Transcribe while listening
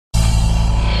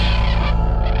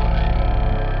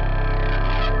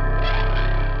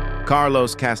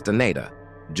Carlos Castaneda,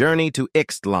 Journey to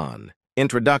Ixtlan,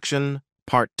 Introduction,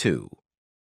 Part 2.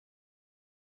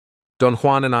 Don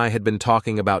Juan and I had been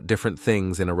talking about different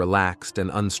things in a relaxed and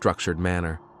unstructured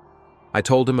manner. I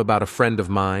told him about a friend of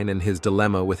mine and his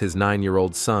dilemma with his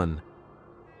 9-year-old son.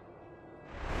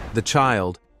 The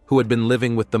child, who had been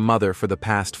living with the mother for the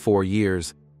past 4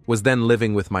 years, was then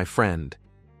living with my friend,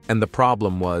 and the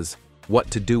problem was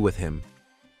what to do with him.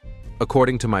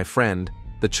 According to my friend,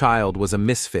 the child was a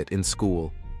misfit in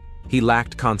school. He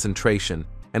lacked concentration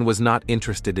and was not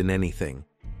interested in anything.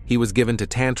 He was given to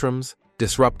tantrums,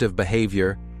 disruptive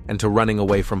behavior, and to running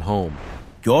away from home.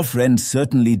 Your friend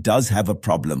certainly does have a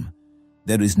problem.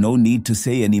 There is no need to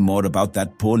say any more about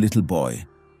that poor little boy.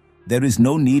 There is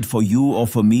no need for you or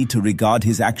for me to regard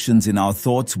his actions in our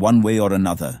thoughts one way or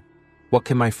another. What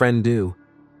can my friend do?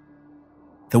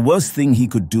 The worst thing he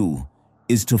could do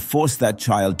is to force that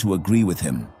child to agree with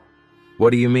him. What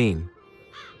do you mean?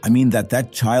 I mean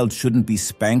that child shouldn't be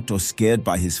spanked or scared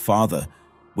by his father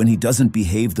when he doesn't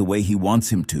behave the way he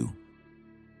wants him to.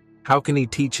 How can he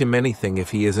teach him anything if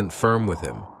he isn't firm with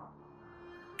him?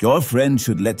 Your friend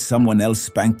should let someone else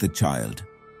spank the child.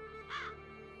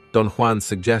 Don Juan's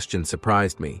suggestion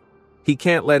surprised me. He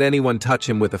can't let anyone touch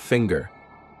him with a finger.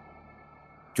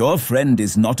 Your friend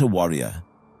is not a warrior.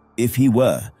 If he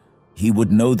were, he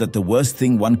would know that the worst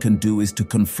thing one can do is to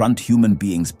confront human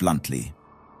beings bluntly.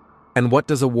 And what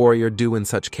does a warrior do in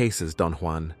such cases, Don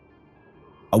Juan?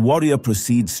 A warrior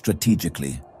proceeds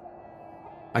strategically.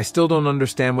 I still don't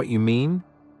understand what you mean.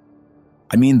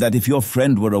 I mean that if your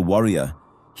friend were a warrior,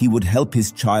 he would help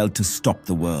his child to stop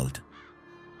the world.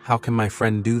 How can my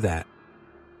friend do that?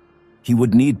 He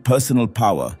would need personal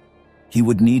power. He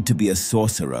would need to be a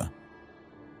sorcerer.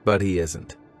 But he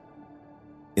isn't.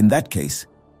 In that case,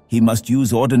 he must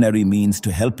use ordinary means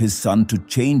to help his son to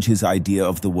change his idea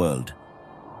of the world.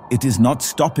 It is not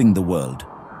stopping the world,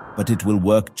 but it will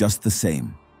work just the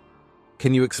same.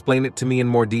 Can you explain it to me in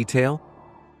more detail?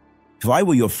 If I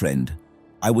were your friend,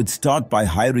 I would start by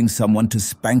hiring someone to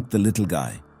spank the little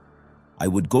guy. I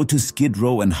would go to Skid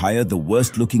Row and hire the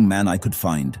worst-looking man I could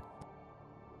find.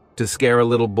 To scare a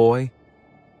little boy?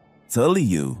 It's only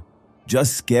you.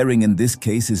 Just scaring in this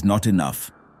case is not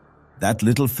enough. That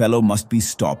little fellow must be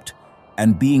stopped,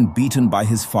 and being beaten by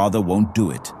his father won't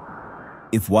do it.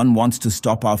 If one wants to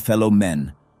stop our fellow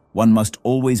men, one must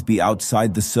always be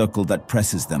outside the circle that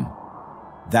presses them.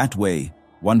 That way,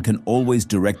 one can always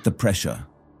direct the pressure.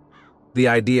 The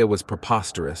idea was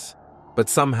preposterous, but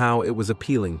somehow it was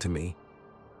appealing to me.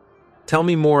 Tell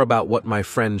me more about what my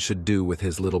friend should do with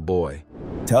his little boy.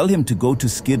 Tell him to go to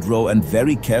Skid Row and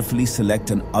very carefully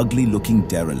select an ugly-looking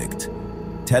derelict.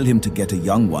 Tell him to get a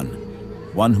young one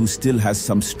who still has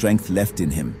some strength left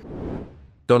in him.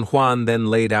 Don Juan then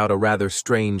laid out a rather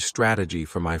strange strategy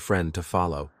for my friend to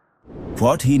follow.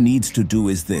 What he needs to do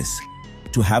is this: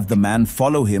 to have the man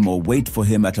follow him or wait for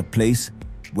him at a place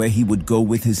where he would go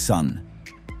with his son.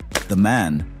 The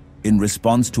man, in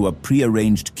response to a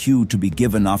prearranged cue to be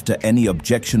given after any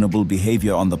objectionable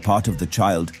behavior on the part of the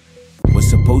child, was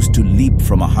supposed to leap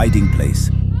from a hiding place,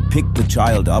 pick the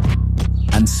child up,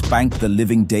 and spank the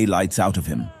living daylights out of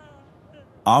him.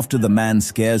 After the man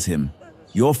scares him,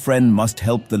 your friend must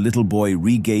help the little boy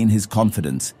regain his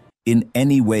confidence in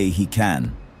any way he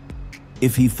can.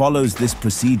 If he follows this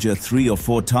procedure 3 or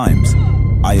 4 times,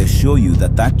 I assure you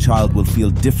that child will feel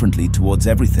differently towards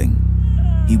everything.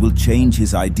 He will change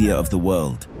his idea of the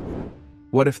world.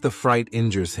 What if the fright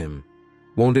injures him?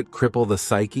 Won't it cripple the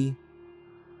psyche?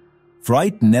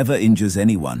 Fright never injures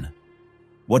anyone.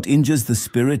 What injures the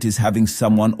spirit is having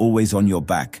someone always on your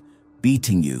back,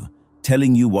 beating you,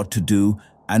 telling you what to do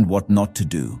and what not to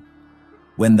do.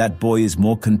 When that boy is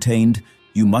more contained,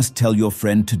 you must tell your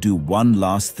friend to do one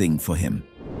last thing for him.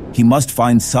 He must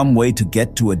find some way to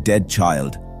get to a dead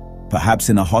child, perhaps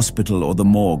in a hospital or the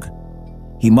morgue.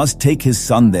 He must take his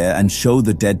son there and show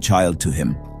the dead child to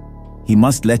him. He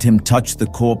must let him touch the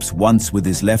corpse once with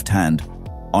his left hand,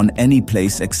 on any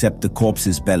place except the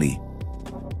corpse's belly.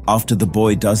 After the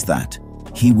boy does that,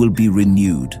 he will be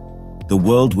renewed. The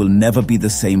world will never be the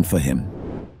same for him.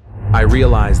 I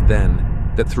realized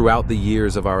then that throughout the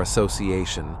years of our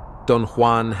association, Don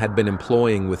Juan had been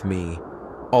employing with me,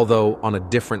 although on a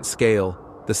different scale,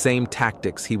 the same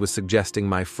tactics he was suggesting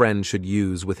my friend should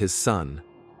use with his son.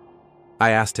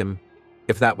 I asked him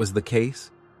if that was the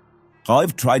case.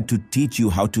 I've tried to teach you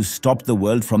how to stop the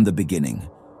world from the beginning.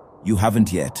 You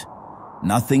haven't yet.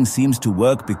 Nothing seems to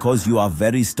work because you are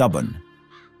very stubborn.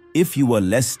 If you were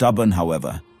less stubborn,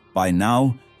 however, by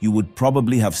now you would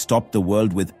probably have stopped the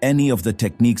world with any of the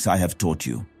techniques I have taught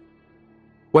you.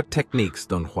 What techniques,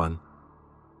 Don Juan?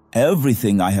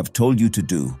 Everything I have told you to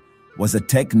do, was a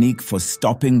technique for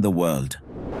stopping the world.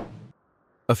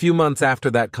 A few months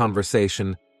after that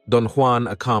conversation, Don Juan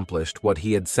accomplished what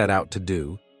he had set out to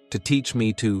do, to teach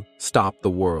me to stop the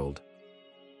world.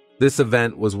 This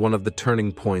event was one of the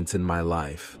turning points in my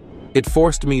life. It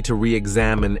forced me to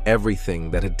re-examine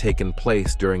everything that had taken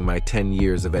place during my 10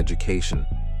 years of education.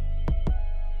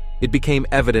 It became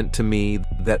evident to me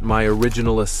that my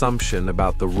original assumption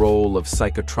about the role of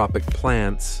psychotropic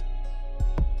plants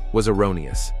was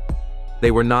erroneous. They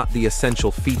were not the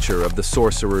essential feature of the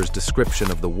sorcerer's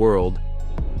description of the world,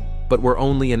 but were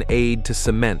only an aid to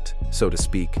cement, so to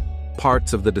speak,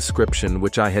 parts of the description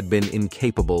which I had been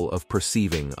incapable of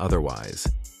perceiving otherwise.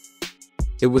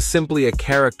 It was simply a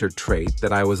character trait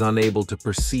that I was unable to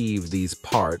perceive these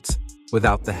parts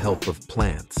without the help of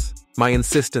plants. My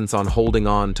insistence on holding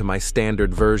on to my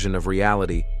standard version of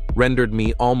reality rendered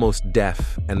me almost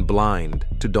deaf and blind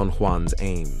to Don Juan's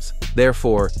aims.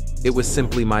 Therefore, it was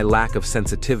simply my lack of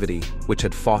sensitivity which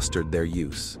had fostered their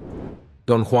use.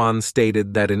 Don Juan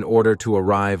stated that in order to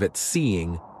arrive at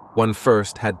seeing, one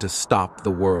first had to stop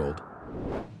the world.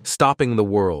 Stopping the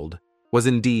world was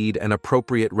indeed an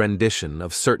appropriate rendition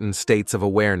of certain states of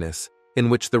awareness in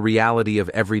which the reality of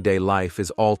everyday life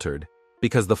is altered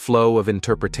because the flow of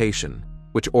interpretation,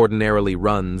 which ordinarily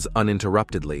runs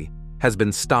uninterruptedly, has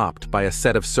been stopped by a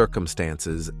set of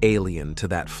circumstances alien to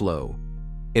that flow.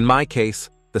 In my case,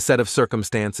 the set of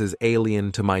circumstances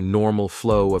alien to my normal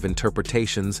flow of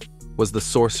interpretations was the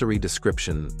sorcery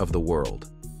description of the world.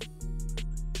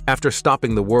 After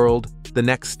stopping the world, the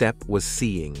next step was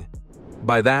seeing.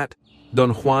 By that,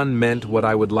 Don Juan meant what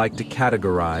I would like to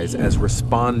categorize as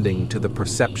responding to the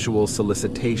perceptual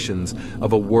solicitations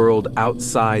of a world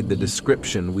outside the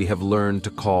description we have learned to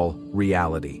call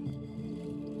reality.